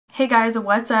Hey guys,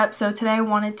 what's up? So today I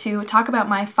wanted to talk about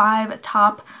my 5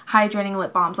 top hydrating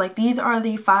lip balms. Like, these are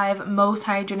the 5 most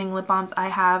hydrating lip balms I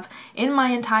have in my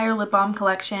entire lip balm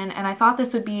collection, and I thought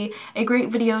this would be a great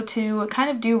video to kind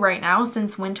of do right now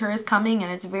since winter is coming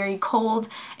and it's very cold,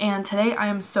 and today I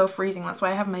am so freezing. That's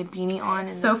why I have my beanie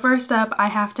on. So first up, I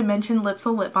have to mention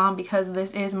Lypsyl Lip Balm because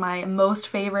this is my most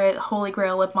favorite holy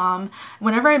grail lip balm.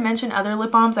 Whenever I mention other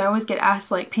lip balms, I always get asked,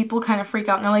 like, people kind of freak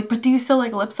out and they're like, but do you still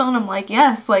like Lypsyl? And I'm like,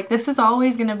 yes, like this is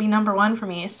always going to be #1 for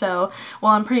me. So,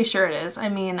 well, I'm pretty sure it is. I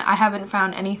mean, I haven't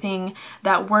found anything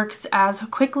that works as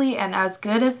quickly and as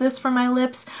good as this for my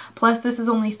lips. Plus, this is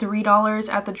only $3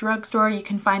 at the drugstore. You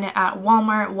can find it at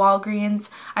Walmart, Walgreens.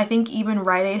 I think even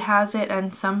Rite Aid has it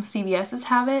and some CVS's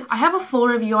have it. I have a full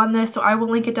review on this, so I will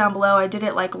link it down below. I did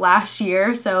it like last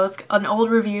year, so it's an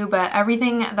old review, but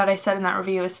everything that I said in that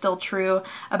review is still true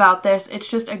about this. It's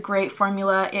just a great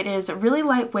formula. It is really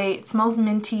lightweight, it smells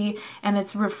minty, and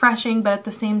it's refreshing, but at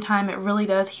the same time it really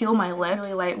does heal my lips. It's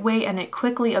really lightweight and it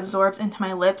quickly absorbs into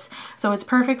my lips, so it's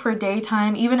perfect for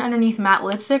daytime, even underneath matte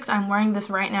lipsticks. I'm wearing this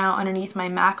right now underneath my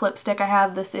MAC lipstick I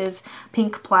have. This is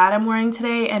pink plaid I'm wearing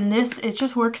today, and it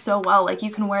just works so well. Like,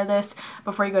 you can wear this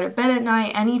before you go to bed at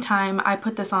night, anytime. I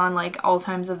put this on like all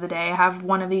times of the day. I have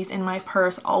one of these in my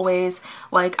purse always.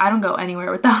 Like, I don't go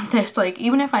anywhere without this. Like,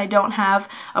 even if I don't have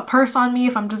a purse on me,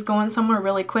 if I'm just going somewhere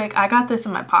really quick, I got this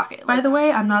in my pocket. By the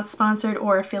way, I'm not sponsored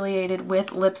or affiliated with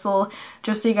Lypsyl,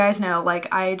 just so you guys know.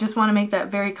 Like, I just want to make that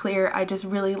very clear. I just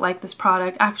really like this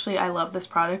product. Actually, I love this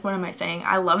product. What am I saying?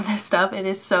 I love this stuff. It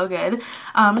is so good.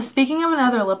 Speaking of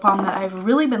another lip balm that I've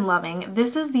really been loving,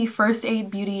 this is the First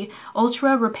Aid Beauty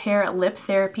Ultra Repair Lip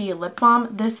Therapy Lip Balm.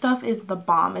 This stuff is the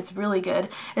bomb. It's really good.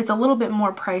 It's a little bit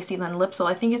more pricey than Lypsyl.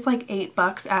 I think it's like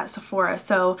 $8 at Sephora,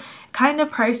 so kind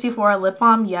of pricey for a lip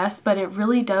balm, yes, but it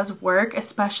really does work,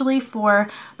 especially for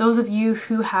those of you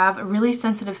who have really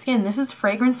sensitive skin. This is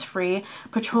fragrance free,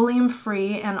 petroleum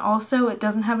free, and also it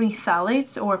doesn't have any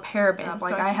phthalates or parabens.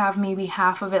 Like, I have maybe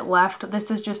half of it left.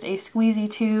 This is just a squeezy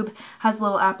tube, has a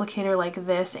little applicator like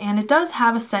this, and it does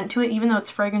have a scent to it. Even though it's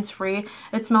fragrance free,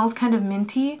 it smells kind of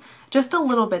minty. Just a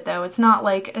little bit though. It's not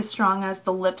like as strong as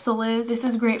the Lypsyl is. This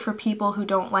is great for people who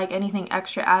don't like anything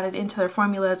extra added into their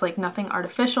formulas, like nothing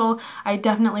artificial. I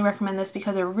definitely recommend this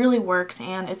because it really works,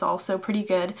 and it's also pretty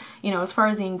good, you know, as far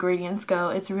as the ingredients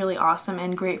go. It's really awesome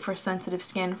and great for sensitive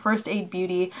skin. First Aid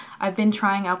Beauty, I've been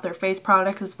trying out their face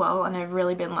products as well, and I've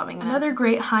really been loving them. Another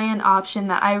great high-end option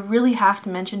that I really have to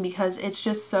mention because it's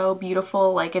just so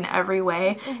beautiful, like in every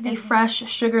way, is the Fresh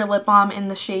Sugar Lip Balm in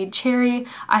the shade Cherry.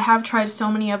 I have tried so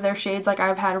many of their shades. Like,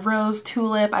 I've had Rose,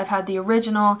 Tulip, I've had the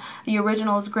original. The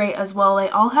original is great as well. They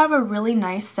all have a really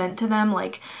nice scent to them.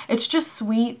 Like, it's just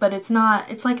sweet, but it's not,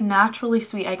 it's like naturally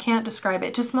sweet. I can't describe it.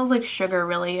 It just smells like sugar,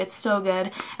 really. It's so good,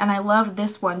 and I love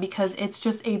this one because it's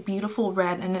just a beautiful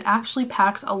red, and it actually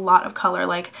packs a lot of color.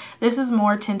 Like, this is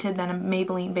more tinted than a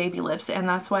Maybelline Baby Lips, and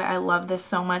that's why I love this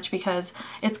so much, because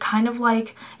it's kind of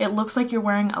like, it looks like you're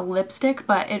wearing a lipstick,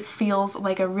 but it feels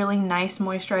like a really nice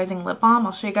moisturizing lip balm.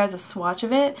 I'll show you guys a swatch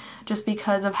of it just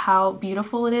because of how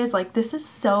beautiful it is. Like, this is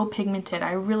so pigmented.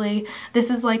 This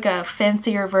is like a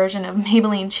fancier version of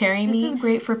Maybelline Cherry Me. This is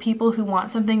great for people who want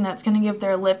something that's going to give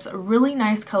their lips a really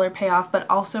nice color payoff, but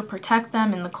also protect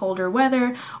them in the colder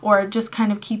weather, or just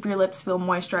kind of keep your lips feel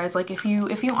moisturized. Like, if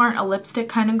you aren't a lipstick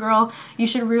kind of girl, you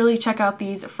should really check out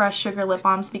these Fresh Sugar Lip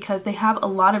Balms because they have a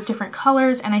lot of different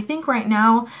colors, and I think right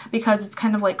now, because it's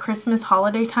kind of like Christmas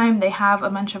holiday time, they have a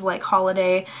bunch of like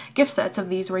holiday gift sets of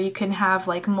these where you can have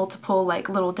like multiple like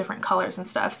little different colors and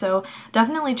stuff. So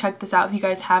definitely check this out if you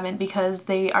guys haven't, because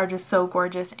they are just so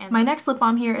gorgeous. And my next lip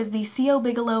balm here is the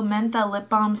Bigelow Mentha Lip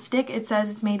Balm Stick. It says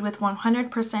it's made with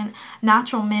 100%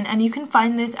 natural mint, and you can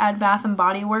find this at Bath &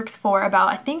 Body Works for about,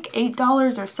 I think, $8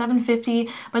 or $7.50,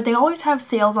 but they always have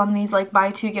sales on these, like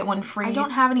buy two get one free. I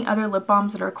don't have any other lip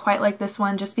balms that are quite like this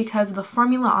one, just because the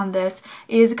formula on this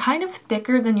is kind of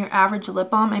thicker than your average lip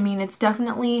balm. I mean, it's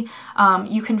definitely,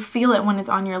 you can feel it when it's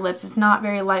on your lips. It's not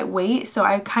very lightweight, so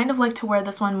I kind of like to wear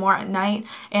this one more at night,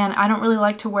 and I don't really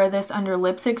like to wear this under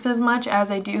lipsticks as much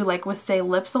as I do like with, say,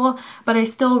 Lypsyl, but I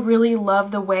still really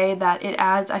love the way that it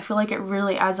adds, I feel like it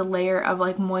really adds a layer of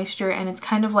like moisture, and it's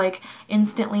kind of like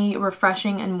instantly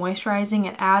refreshing and moisturizing.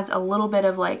 It adds a little bit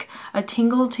of like a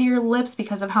tingle to your lips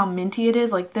because of how minty it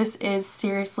is. Like, this is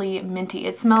seriously minty.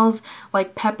 It smells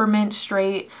like peppermint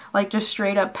straight, like just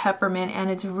straight up peppermint, and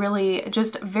it's really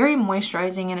just very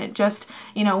moisturizing, and it just,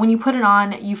 you know, when you put it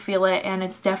on, you feel it and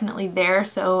it's definitely there,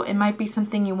 so it might be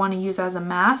something you want to use as a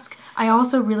mask. I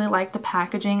also really like the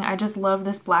packaging. I just love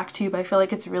this black tube. I feel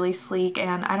like it's really sleek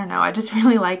and I don't know, I just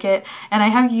really like it. And I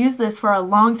have used this for a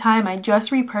long time. I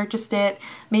just repurchased it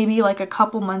maybe like a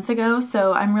couple months ago,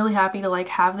 so I'm really happy to like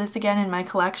have this again in my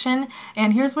collection.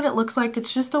 And here's what it looks like.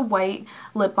 It's just a white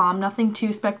lip balm, nothing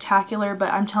too spectacular,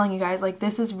 but I'm telling you guys, like,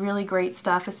 this is really great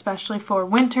stuff, especially for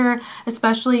winter,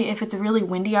 especially if it's really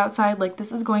windy outside. Like,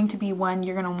 this is going to be one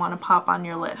you're gonna want to pop on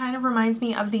your lips. It kind of reminds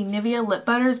me of the Nivea lip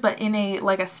butters, but in a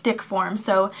like a stick form.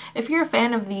 So if you're a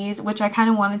fan of these, which I kind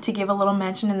of wanted to give a little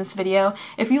mention in this video,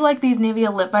 if you like these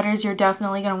Nivea lip butters, you're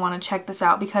definitely gonna want to check this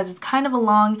out because it's kind of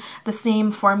along the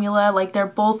same formula. Like, they're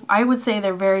both, I would say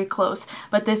they're very close,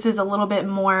 but this is a little bit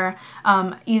more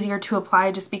easier to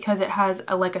apply just because it has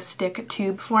like a stick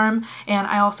tube form. And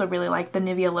I also really like the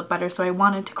Nivea lip butter, so I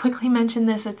wanted to quickly mention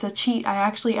this. It's a cheat. I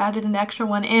actually added an extra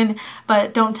one in,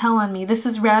 but don't tell on me. This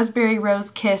is Raspberry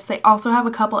Rose Kiss. They also have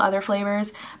a couple other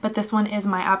flavors, but this one is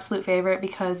my absolute favorite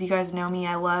because you guys know me,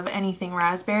 I love anything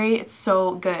raspberry. It's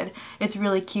so good. It's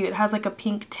really cute. It has like a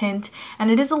pink tint,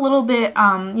 and it is a little bit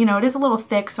you know, it is a little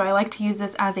thick, so I like to use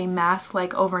this as a mask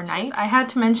like overnight. I had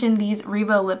to mention these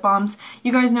Revo lip balms.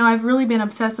 You guys know I've really been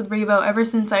obsessed with Revo ever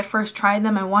since I first tried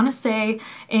them. I want to say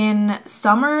in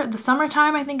the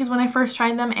summertime I think is when I first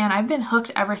tried them, and I've been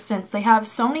hooked ever since. They have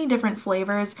so many different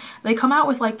flavors. They come out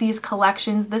with like these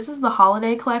collections. This is the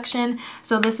holiday collection,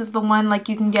 so this is the one like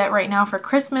you can get right now for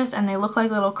Christmas, and they look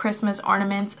like little Christmas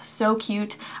ornaments. So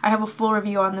cute. I have a full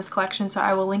review on this collection, so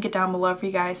I will link it down below for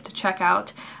you guys to check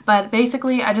out. But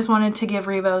basically I just wanted to give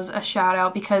Revo's a shout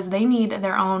out because they need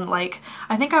their own, like,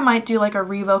 I think I might do like a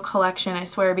Revo collection, I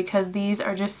swear, because these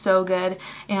are just so good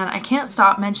and I can't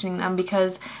stop mentioning them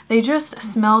because they just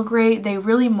smell great, they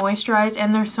really moisturize,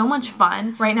 and they're so much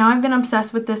fun. Right now I've been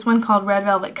obsessed with this one called Red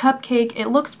Velvet Cupcake. It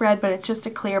looks red, but it's just a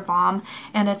clear balm,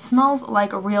 and it smells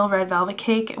like a real red velvet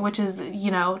cake, which is,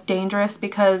 you know, dangerous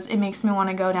because it makes me want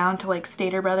to go down to like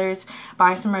Stater Brothers,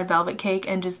 buy some red velvet cake,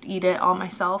 and just eat it all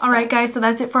myself. Alright guys, so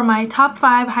that's it for my top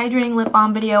 5 hydrating lip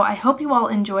balm video. I hope you all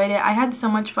enjoyed it. I had so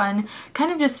much fun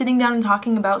kind of just sitting down and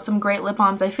talking about some great lip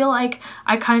balms. I feel like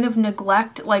I kind of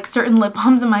neglect like certain lip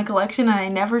balms in my collection and I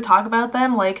never talk about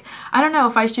them. Like, I don't know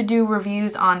if I should do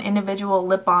reviews on individual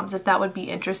lip balms, if that would be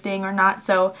interesting or not.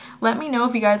 So let me know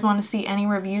if you guys want to see any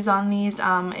reviews on these,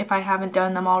 if I haven't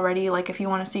done them already. Like, if you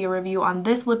want to see a review on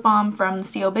this lip balm from the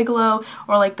CO Bigelow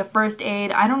or like the First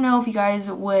Aid. I don't know if you guys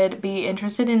would be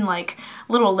interested in like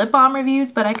little lip balm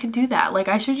reviews, but I could do that. Like,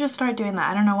 I should just start doing that.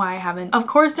 I don't know why I haven't. Of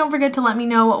course, don't forget to let me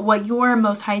know what your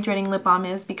most hydrating lip balm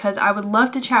is because I would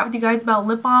love to chat with you guys about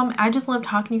lip balm. I just love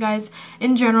talking to you guys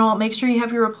in general. Make sure you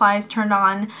have your replies turned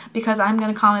on because I'm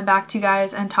going to comment back to you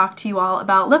guys and talk to you all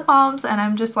about lip balms, and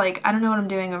I'm just like, I don't know what I'm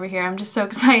doing over here. I'm just so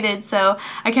excited. So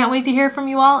I can't wait to hear from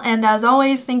you all, and as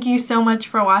always, thank you so much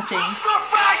for watching.